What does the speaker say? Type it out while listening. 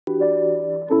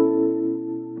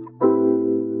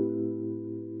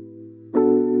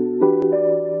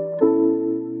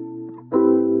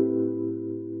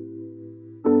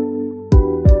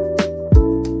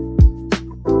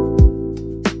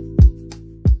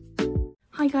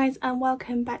Hi guys, and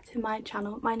welcome back to my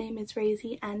channel. My name is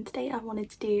Rosie and today I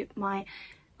wanted to do my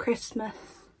Christmas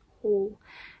haul.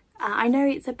 I know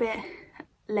it's a bit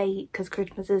late because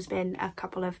Christmas has been a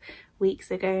couple of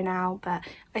weeks ago now, but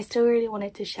I still really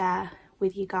wanted to share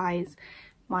with you guys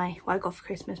what I got for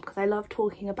Christmas because I love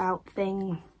talking about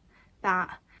things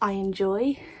that I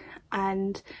enjoy,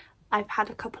 and I've had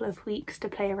a couple of weeks to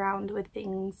play around with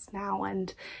things now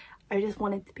and I just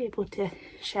wanted to be able to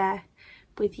share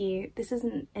with you. This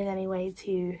isn't in any way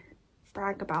to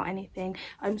brag about anything.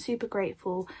 I'm super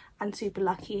grateful and super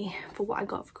lucky for what I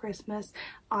got for Christmas.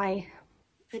 I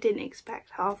didn't expect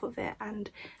half of it, and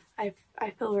I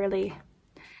feel really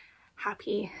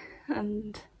happy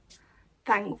and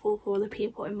thankful for the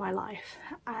people in my life,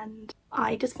 and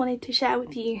I just wanted to share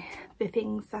with you the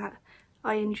things that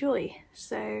I enjoy.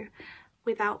 So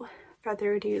without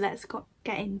further ado, let's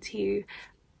get into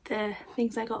the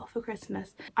things I got for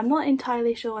Christmas. I'm not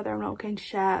entirely sure whether I'm not going to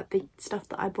share the stuff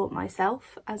that I bought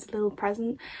myself as a little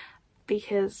present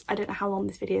because I don't know how long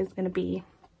this video is going to be,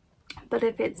 but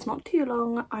if it's not too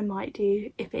long I might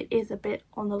do. If it is a bit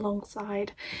on the long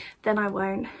side then I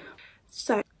won't.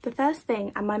 So the first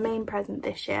thing and my main present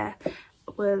this year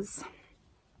was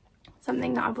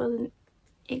something that I wasn't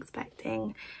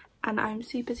expecting, and I'm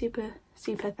super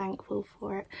thankful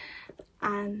for it.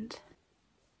 And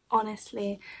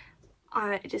honestly,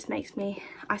 it just makes me,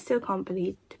 I still can't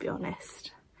believe, to be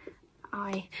honest.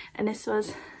 And this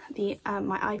was the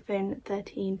my iPhone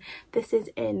 13. This is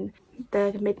in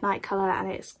the midnight colour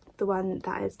and it's the one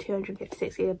that is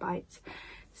 256 gigabytes.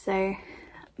 So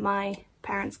my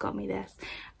parents got me this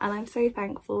and I'm so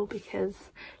thankful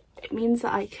because it means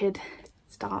that I could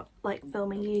start like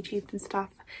filming YouTube and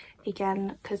stuff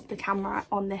again, because the camera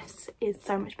on this is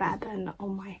so much better than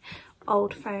on my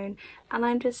old phone, and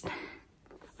I'm just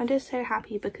so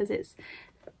happy because it's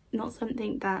not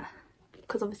something that,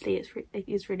 because obviously it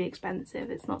is really expensive,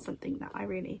 it's not something that I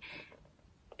really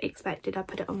expected. I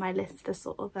put it on my list as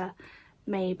sort of a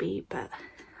maybe, but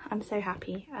I'm so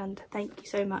happy and thank you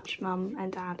so much Mum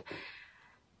and Dad.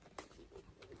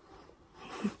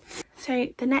 So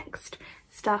the next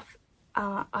stuff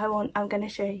I'm going to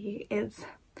show you is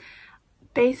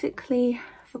basically,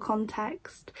 for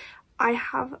context, I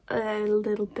have a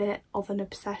little bit of an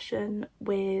obsession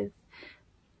with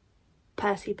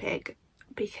Percy Pig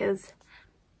because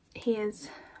he is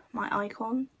my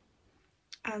icon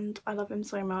and I love him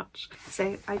so much.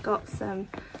 So I got some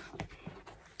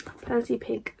Percy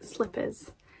Pig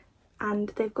slippers and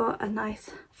they've got a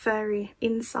nice furry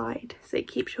inside so it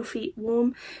keeps your feet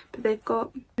warm, but they've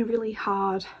got a really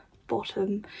hard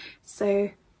bottom, so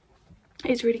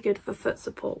it's really good for foot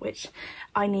support, which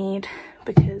I need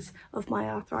because of my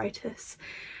arthritis.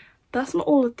 That's not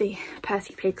all of the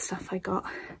Percy Pig stuff I got.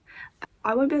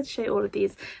 I won't be able to show you all of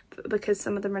these because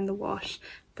some of them are in the wash,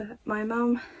 but my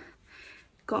mum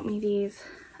got me these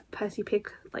Percy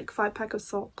Pig like 5-pack of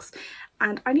socks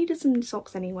and I needed some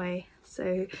socks anyway,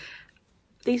 so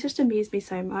these just amuse me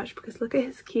so much because look at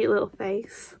his cute little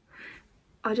face.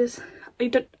 I just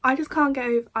can't get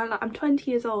over, I'm 20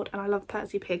 years old and I love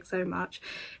Percy Pig so much.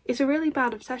 It's a really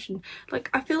bad obsession. Like,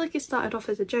 I feel like it started off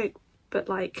as a joke, but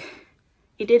like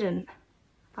it didn't,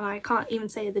 and I can't even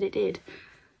say that it did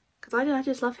because I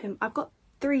just love him. I've got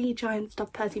 3 giant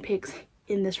stuffed Percy Pigs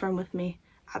in this room with me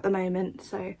at the moment,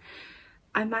 so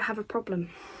I might have a problem.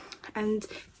 And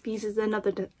these is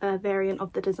another variant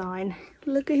of the design.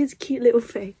 Look at his cute little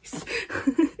face.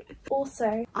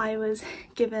 Also, I was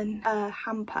given a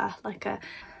hamper, like a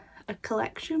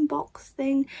collection box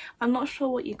thing. I'm not sure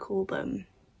what you call them,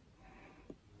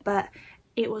 but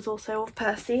it was also of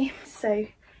Percy. So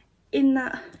in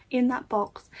that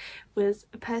box was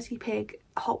a Percy Pig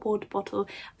hot water bottle.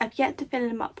 I've yet to fill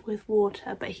him up with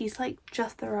water, but he's like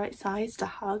just the right size to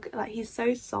hug. Like, he's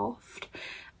so soft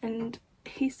and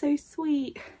he's so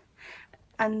sweet.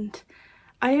 And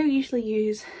I don't usually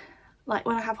use, like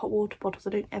when I have hot water bottles, I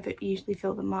don't ever usually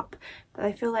fill them up, but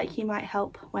I feel like he might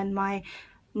help when my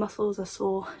muscles are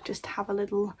sore, just to have a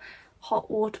little hot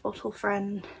water bottle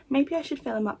friend. Maybe I should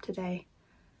fill him up today.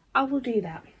 I will do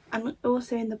that. And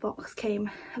also in the box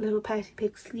came a little Percy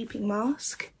Pig sleeping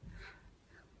mask.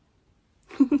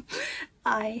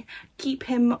 I keep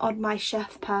him on my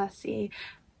Chef Percy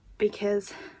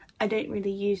because I don't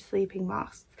really use sleeping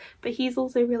masks, but he's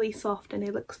also really soft and he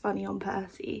looks funny on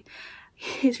Percy.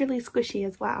 He's really squishy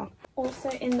as well. Also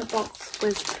in the box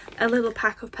was a little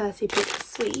pack of Percy Pig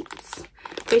sweets,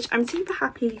 which I'm super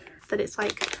happy that it's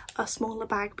like a smaller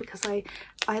bag because I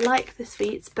like the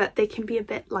sweets, but they can be a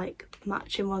bit like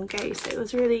much in one go, so it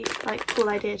was really like cool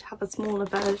idea to have a smaller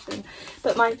version.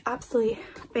 But my absolute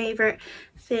favourite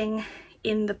thing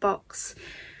in the box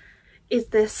is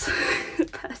this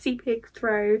Percy Pig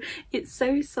throw. It's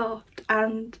so soft,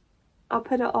 and I'll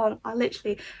put it on. I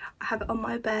have it on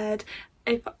my bed.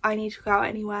 If I need to go out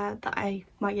anywhere that I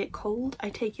might get cold, I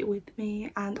take it with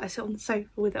me and I sit on the sofa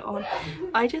with it on.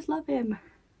 I just love him.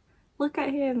 Look at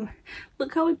him.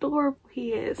 Look how adorable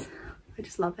he is. I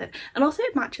just love it. And also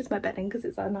it matches my bedding because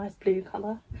it's a nice blue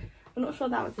colour. I'm not sure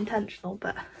that was intentional,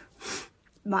 but it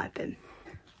might have been.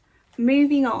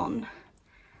 Moving on,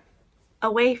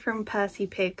 away from Percy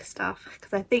Pig stuff,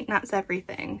 because I think that's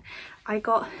everything, I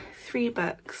got 3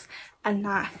 books, and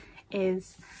that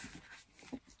is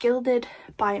Gilded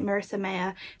by Marissa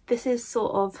Meyer. This is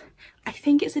sort of, I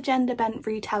think it's a gender bent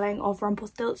retelling of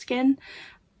Rumpelstiltskin,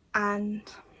 and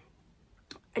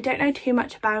I don't know too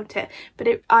much about it, but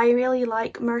I really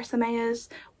like Marissa Meyer's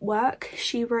work.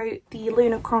 She wrote the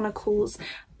Lunar Chronicles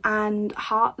and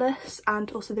Heartless,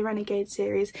 and also the Renegade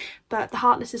series, but the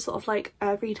Heartless is sort of like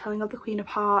a retelling of the Queen of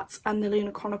Hearts, and the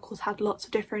Lunar Chronicles had lots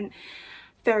of different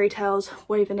fairy tales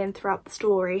woven in throughout the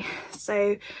story.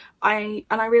 So I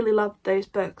really loved those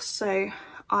books, so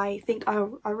I think I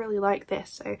really like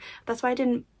this. So that's why I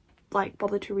didn't like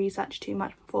bother to research too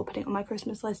much before putting it on my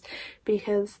Christmas list,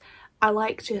 because I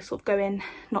like to sort of go in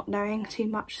not knowing too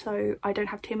much, so I don't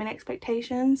have too many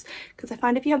expectations, because I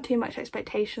find if you have too much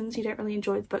expectations you don't really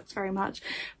enjoy the books very much.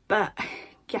 But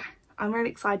yeah, I'm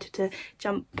really excited to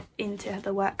jump into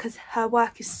the work because her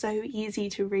work is so easy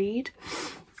to read.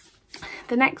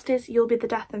 The next is You'll Be the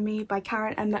Death of Me by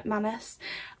Karen M. McManus.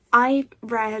 I've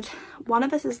read One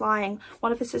of Us is Lying,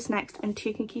 One of Us is Next, and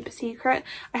Two Can Keep a Secret.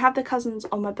 I have the cousins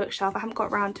on my bookshelf. I haven't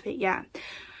got around to it yet.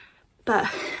 But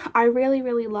I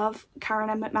really love Karen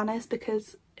M. McManus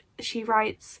because she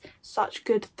writes such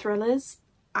good thrillers,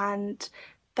 and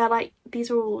they're like,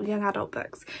 these are all young adult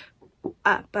books,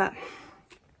 but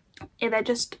yeah,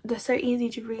 they're so easy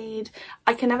to read.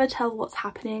 I can never tell what's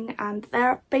happening, and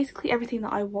they're basically everything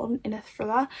that I want in a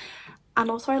thriller. And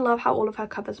also I love how all of her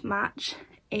covers match.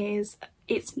 It's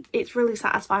really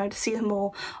satisfying to see them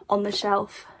all on the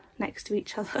shelf next to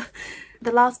each other.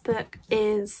 The last book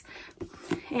is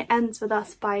It Ends With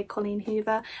Us by Colleen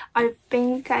Hoover. I've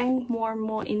been getting more and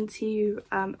more into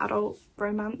adult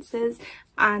romances,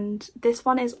 and this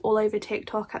one is all over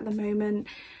TikTok at the moment,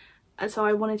 so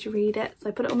I wanted to read it, so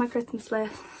I put it on my Christmas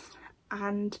list,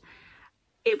 and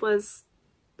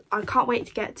I can't wait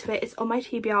to get to it. It's on my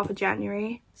TBR for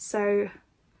January, so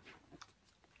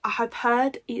I have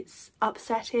heard it's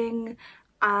upsetting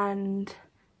and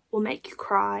will make you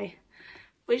cry,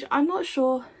 which I'm not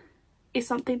sure is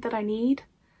something that I need,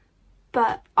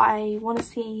 but I want to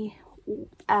see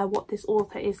what this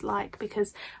author is like,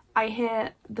 because I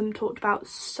hear them talked about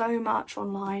so much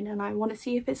online, and I want to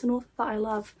see if it's an author that I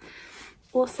love.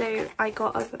 Also, I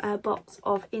got a box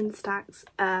of Instax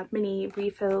mini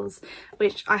refills,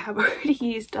 which I have already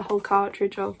used a whole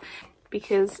cartridge of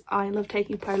because I love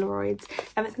taking Polaroids.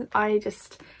 Ever since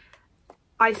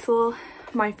I saw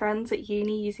my friends at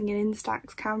uni using an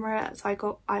Instax camera,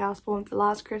 so I asked for one for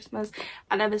last Christmas,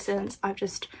 and ever since I've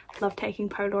just loved taking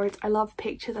Polaroids. I love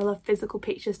pictures, I love physical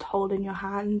pictures to hold in your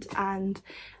hand, and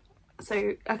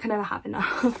so I can never have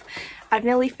enough. I've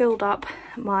nearly filled up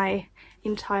my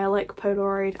entire like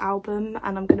Polaroid album,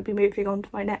 and I'm going to be moving on to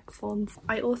my next ones.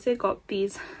 I also got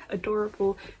these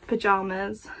adorable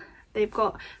pajamas. They've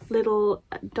got little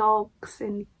dogs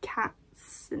and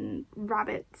cats and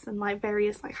rabbits and like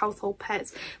various like household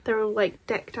pets. They're all like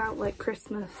decked out like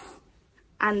Christmas,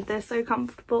 and they're so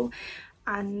comfortable,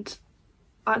 and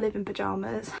I live in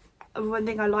pajamas. One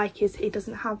thing I like is it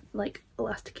doesn't have like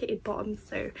elasticated bottoms,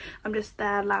 so I'm just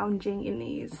there lounging in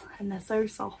these, and they're so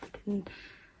soft and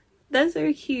they're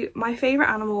so cute. My favourite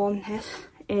animal on this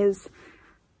is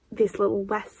this little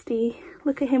Westie.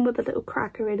 Look at him with a little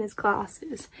cracker in his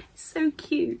glasses. It's so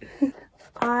cute.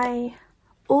 I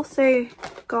also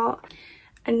got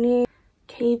a new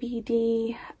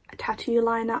KVD tattoo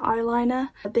liner eyeliner.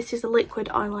 This is a liquid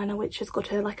eyeliner which has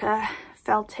got a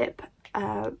felt tip,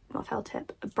 a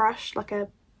brush, like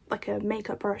a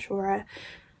makeup brush or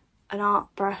an art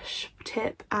brush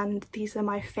tip, and these are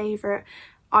my favourite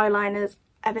eyeliners.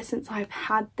 Ever since I've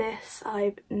had this,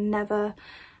 I've never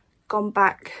gone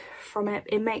back from it.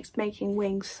 It makes making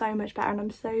wings so much better, and I'm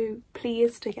so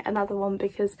pleased to get another one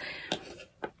because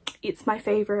it's my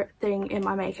favourite thing in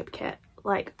my makeup kit.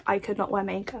 Like, I could not wear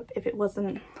makeup if it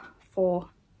wasn't for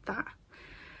that.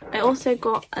 I also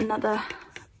got another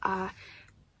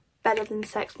Better Than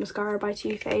Sex mascara by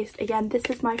Too Faced. Again, this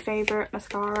is my favourite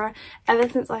mascara. Ever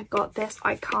since I got this,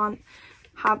 I can't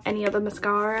have any other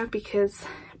mascara because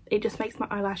it just makes my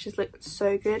eyelashes look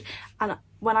so good. And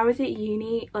when I was at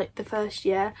uni, like the first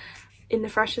year, in the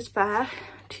Freshers Fair,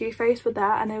 Too Faced were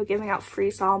there and they were giving out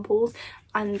free samples,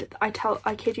 and I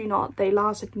kid you not, they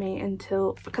lasted me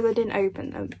until, because I didn't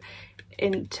open them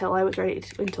until I was ready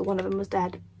to, until one of them was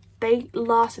dead. They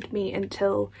lasted me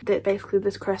until basically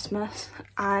this Christmas,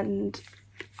 and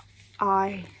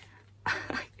I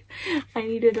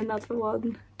needed another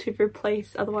one to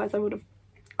replace, otherwise I would have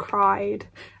cried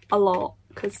a lot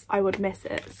because I would miss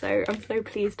it. So I'm so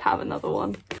pleased to have another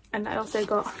one. And I also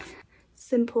got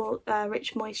Simple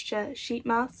Rich Moisture sheet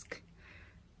mask,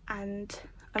 and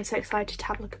I'm so excited to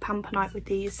have like a pamper night with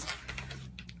these.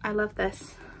 I love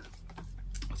this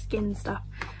skin stuff.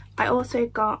 I also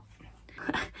got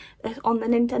on the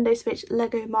Nintendo Switch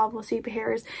Lego Marvel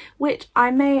Superheroes, which I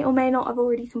may or may not have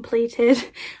already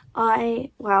completed.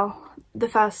 Well, the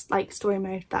first like story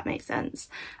mode, if that makes sense.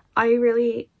 I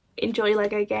really enjoy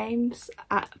Lego games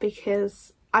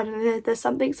because I don't know, there's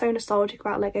something so nostalgic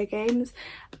about Lego games,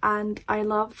 and I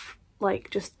love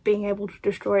like just being able to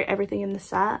destroy everything in the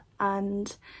set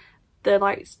and the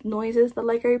like noises the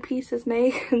Lego pieces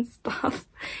make and stuff.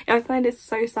 I find it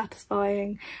so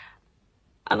satisfying,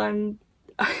 and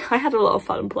I had a lot of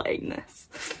fun playing this.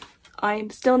 I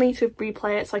still need to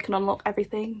replay it so I can unlock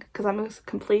everything because I'm a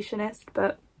completionist,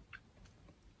 but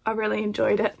I really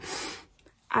enjoyed it.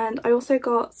 And I also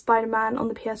got Spider-Man on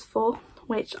the PS4,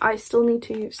 which I still need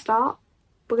to start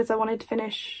because I wanted to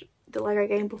finish the Lego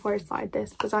game before I started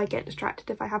this, because I get distracted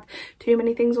if I have too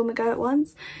many things on the go at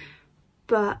once.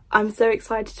 But I'm so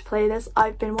excited to play this.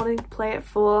 I've been wanting to play it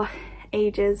for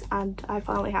ages and I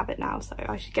finally have it now, so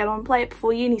I should get on and play it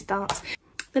before uni starts.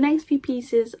 The next few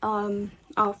pieces are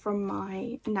from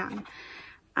my nan,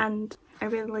 and I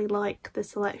really like the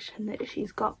selection that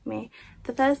she's got me.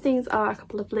 The first things are a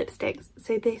couple of lipsticks.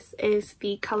 So this is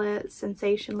the Colour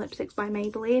Sensation lipsticks by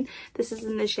Maybelline. This is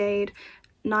in the shade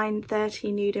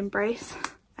 930 Nude Embrace,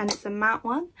 and it's a matte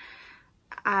one,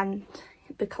 and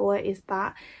the colour is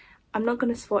that. I'm not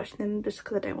going to swatch them just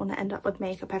because I don't want to end up with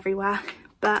makeup everywhere,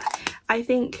 but I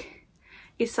think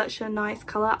it's such a nice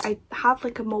colour. I have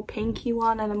like a more pinky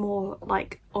one and a more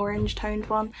like orange toned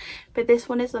one, but this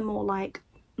one is a more like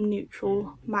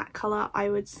neutral matte colour, I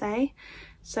would say.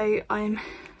 So I'm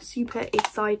super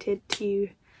excited to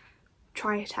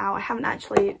try it out. I haven't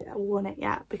actually worn it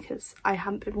yet because I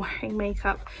haven't been wearing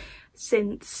makeup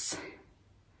since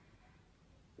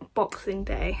Boxing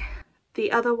Day.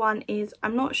 The other one is,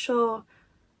 I'm not sure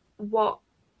what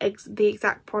the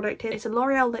exact product is. It's a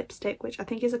L'Oreal lipstick, which I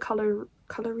think is a color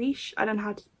riche. I don't know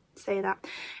how to say that.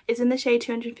 It's in the shade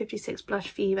 256 Blush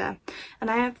Fever, and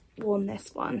I have worn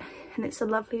this one, and it's a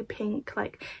lovely pink,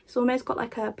 like it's almost got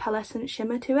like a pearlescent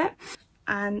shimmer to it.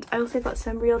 And I also got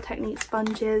some Real Technique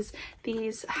sponges.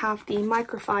 These have the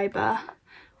microfiber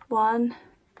one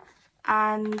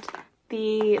and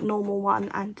the normal one,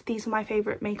 and these are my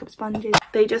favorite makeup sponges.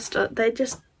 They just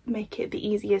make it the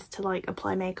easiest to like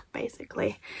apply makeup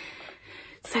basically,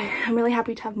 so I'm really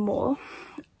happy to have more.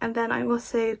 And then I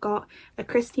also got a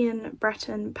Christian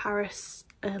Breton Paris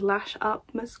Lash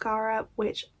Up mascara,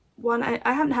 which one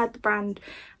I haven't had the brand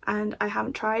and I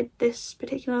haven't tried this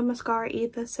particular mascara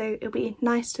either, so it'll be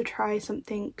nice to try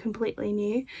something completely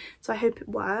new, so I hope it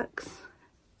works.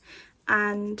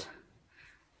 And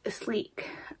a Sleek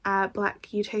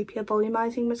Black Utopia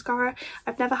volumizing mascara.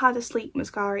 I've never had a Sleek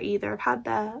mascara either. I've had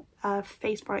their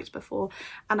face products before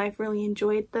and I've really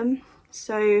enjoyed them,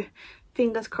 so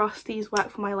fingers crossed these work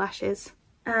for my lashes.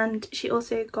 And she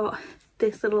also got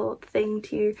this little thing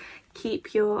to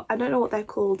keep your, I don't know what they're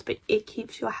called, but it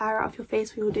keeps your hair out of your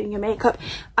face when you're doing your makeup.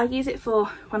 I use it for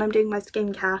when I'm doing my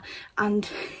skincare, and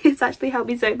it's actually helped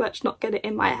me so much not get it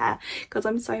in my hair because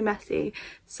I'm so messy.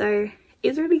 So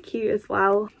it's really cute as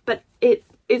well, but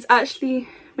it's actually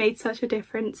made such a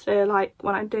difference to like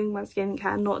when I'm doing my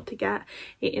skincare not to get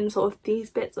it in sort of these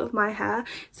bits of my hair.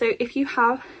 So if you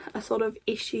have a sort of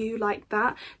issue like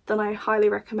that, then I highly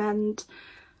recommend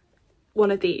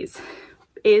one of these.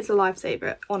 It is a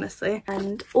lifesaver, honestly.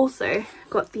 And also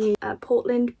got the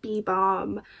Portland Bee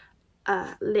Balm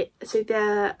lip. So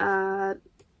they're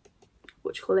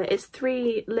what do you call it? It's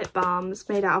 3 lip balms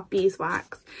made out of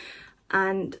beeswax,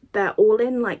 and they're all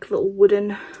in like little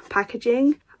wooden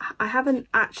packaging. I haven't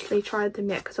actually tried them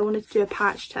yet because I wanted to do a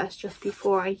patch test just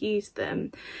before I used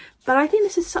them, but I think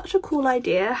this is such a cool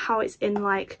idea how it's in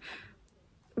like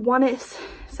one, it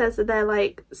says that they're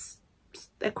like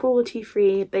they're cruelty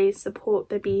free, they support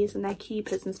the bees and their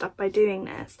keepers and stuff by doing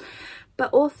this,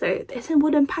 but also it's in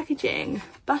wooden packaging.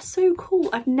 That's so cool.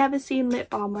 I've never seen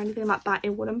lip balm or anything like that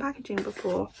in wooden packaging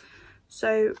before.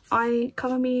 So I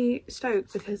cover me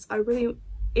stoked because I really,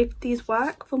 if these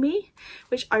work for me,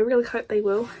 which I really hope they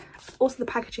will. Also the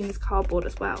packaging is cardboard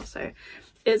as well, so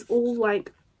it's all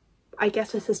like, I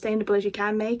guess, as sustainable as you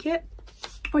can make it,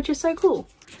 which is so cool.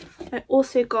 I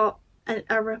also got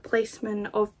a replacement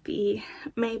of the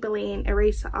Maybelline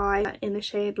Eraser Eye in the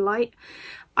shade Light.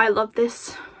 I love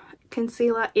this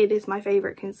concealer. It is my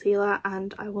favourite concealer,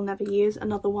 and I will never use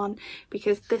another one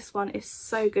because this one is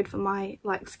so good for my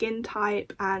like skin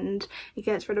type, and it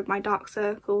gets rid of my dark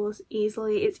circles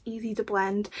easily. It's easy to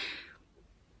blend,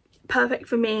 perfect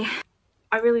for me.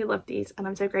 I really love these, and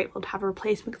I'm so grateful to have a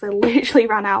replacement because I literally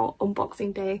ran out on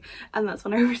Boxing Day and that's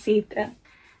when I received it.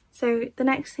 So the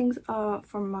next things are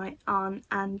from my aunt,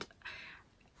 and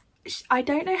I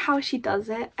don't know how she does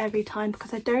it every time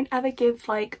because I don't ever give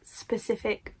like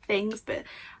specific things, but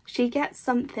she gets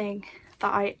something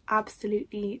that I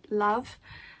absolutely love,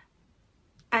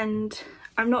 and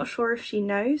I'm not sure if she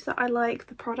knows that I like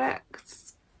the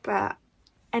products, but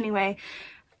anyway,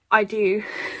 I do.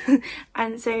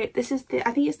 And so this is the,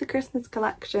 I think it's the Christmas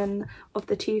collection of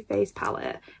the Too Faced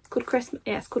palette. It's called Christmas,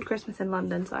 yeah, it's called Christmas in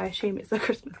London, so I assume it's the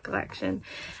Christmas collection.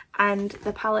 And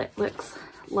the palette looks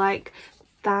like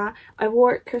that. I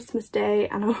wore it Christmas Day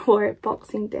and I wore it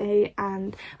Boxing Day,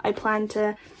 and I plan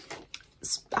to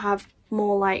have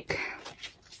more like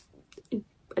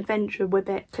adventure with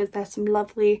it because there's some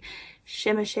lovely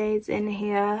shimmer shades in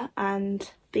here, and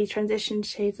the transition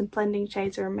shades and blending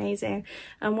shades are amazing.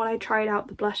 And when I tried out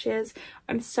the blushes,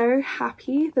 I'm so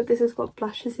happy that this has got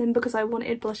blushes in because I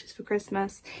wanted blushes for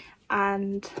Christmas,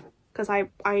 and because I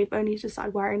only just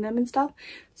started wearing them and stuff,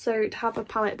 so to have a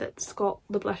palette that's got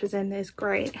the blushes in is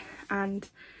great. And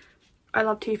I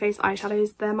love Too Faced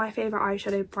eyeshadows. They're my favourite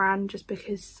eyeshadow brand just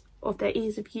because of their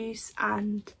ease of use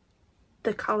and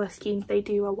the colour schemes they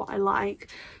do are what I like,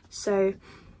 so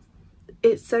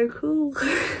it's so cool.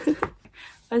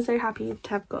 I'm so happy to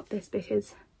have got this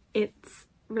because it's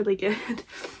really good.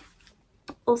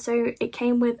 Also, it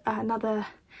came with another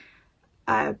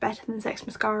Better Than Sex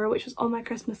mascara, which was on my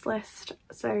Christmas list,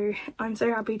 so I'm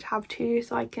so happy to have two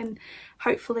so I can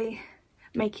hopefully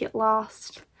make it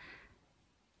last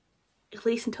at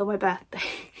least until my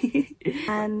birthday.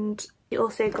 And it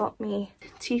also got me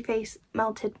Too Faced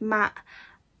Melted Matte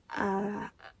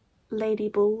Lady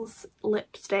Balls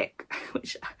lipstick,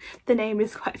 which the name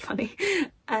is quite funny,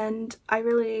 and I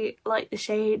really like the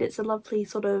shade. It's a lovely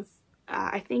sort of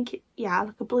I think yeah,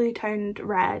 like a blue toned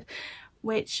red,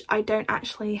 which I don't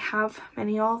actually have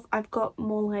many of. I've got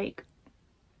more like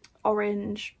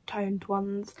orange toned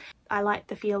ones. I like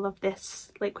the feel of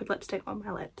this liquid lipstick on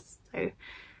my lips, so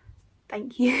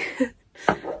thank you.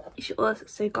 She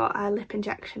also got a lip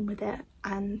injection with it,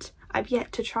 and I've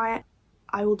yet to try it.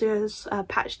 I will do a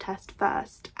patch test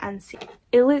first and see.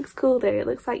 It looks cool though, it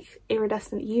looks like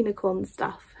iridescent unicorn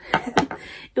stuff.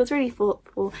 It was really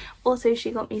thoughtful. Also,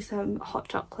 she got me some hot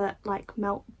chocolate like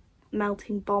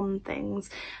melting bomb things,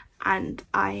 and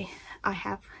I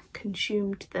have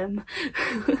consumed them.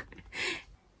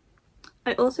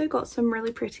 I also got some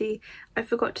really pretty, I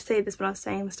forgot to say this when I was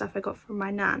saying the stuff I got from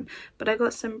my nan, but I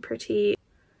got some pretty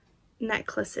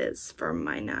necklaces from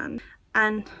my nan,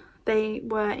 and they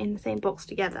were in the same box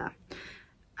together.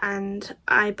 And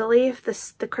I believe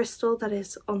the crystal that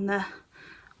is on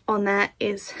there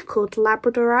is called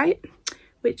Labradorite,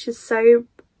 which is so,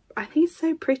 I think it's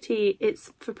so pretty.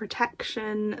 It's for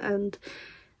protection, and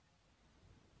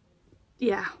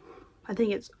yeah, I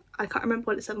think it's, I can't remember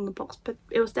what it said on the box, but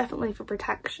it was definitely for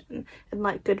protection and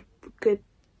like good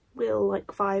will like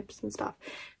vibes and stuff.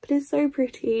 But it's so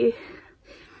pretty.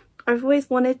 I've always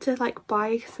wanted to like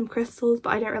buy some crystals,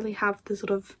 but I don't really have the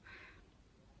sort of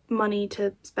money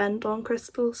to spend on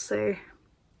crystals, so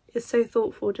it's so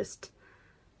thoughtful. Just,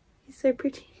 it's so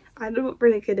pretty. I'm not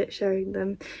really good at showing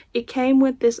them. It came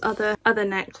with this other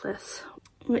necklace,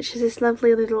 which is this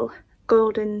lovely little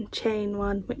golden chain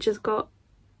one, which has got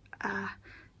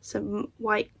some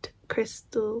white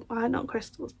crystal, well, not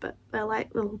crystals, but they're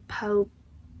like little pearl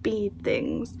bead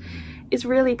things. It's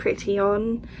really pretty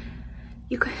on.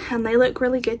 And they look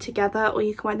really good together, or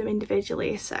you can wear them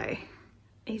individually, so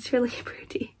it's really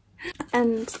pretty.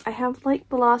 And I have like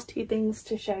the last two things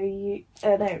to show you,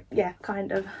 no, yeah,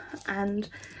 kind of. And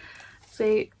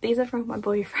so these are from my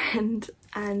boyfriend,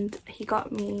 and he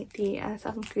got me the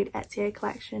Assassin's Creed Ezio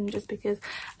collection just because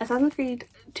Assassin's Creed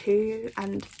 2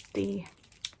 and the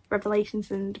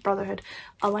Revelations and Brotherhood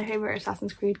are my favourite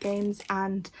Assassin's Creed games,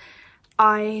 and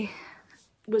I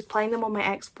was playing them on my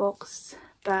Xbox,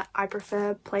 but I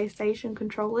prefer PlayStation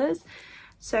controllers,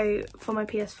 so for my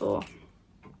PS4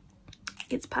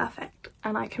 it's perfect,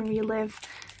 and I can relive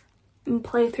and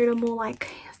play through them all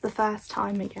like it's the first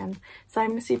time again, so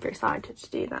I'm super excited to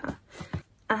do that.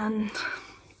 And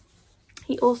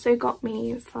he also got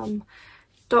me some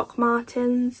Doc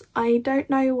Martens. I don't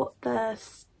know what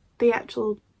the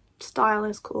actual style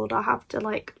is called. I'll have to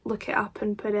like look it up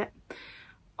and put it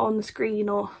on the screen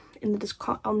or in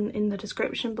the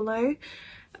description below,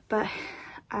 but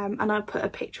and I'll put a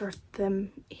picture of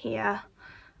them here,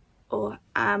 or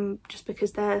just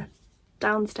because they're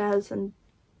downstairs and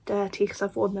dirty because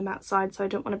I've worn them outside, so I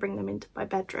don't want to bring them into my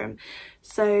bedroom.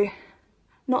 So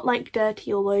not like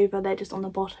dirty all over, they're just on the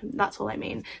bottom, that's all I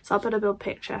mean. So I'll put a little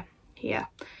picture here.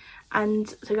 And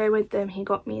to go with them, he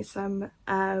got me some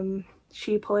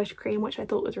shoe polish cream, which I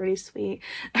thought was really sweet.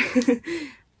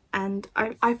 And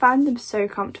I found them so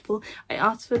comfortable. I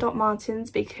asked for Doc Martens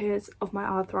because of my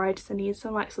arthritis. I needed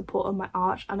some like support on my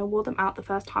arch, and I wore them out the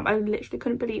first time. I literally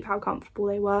couldn't believe how comfortable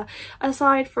they were,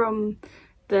 aside from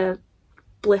the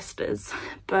blisters,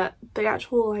 but the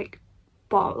actual like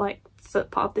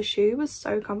foot part of the shoe was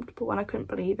so comfortable and I couldn't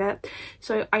believe it.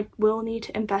 So I will need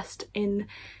to invest in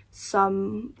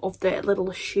some of the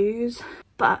little shoes,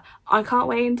 but I can't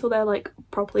wait until they're like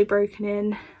properly broken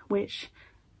in, which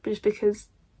just because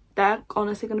they're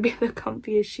honestly going to be the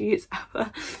comfiest shoes ever.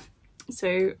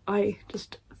 So I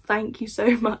just thank you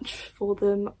so much for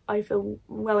them. I feel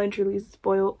well and truly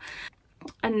spoiled,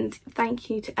 and thank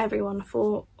you to everyone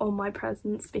for all my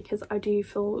presents, because I do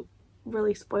feel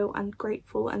really spoiled and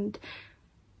grateful and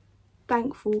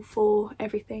thankful for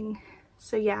everything.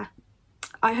 So yeah,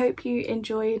 I hope you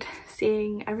enjoyed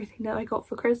seeing everything that I got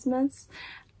for Christmas,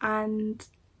 and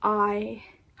I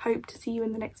hope to see you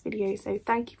in the next video. So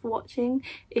thank you for watching.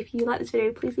 If you like this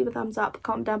video, please leave a thumbs up,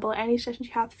 comment down below any suggestions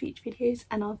you have for future videos,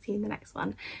 and I'll see you in the next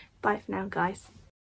one. Bye for now, guys.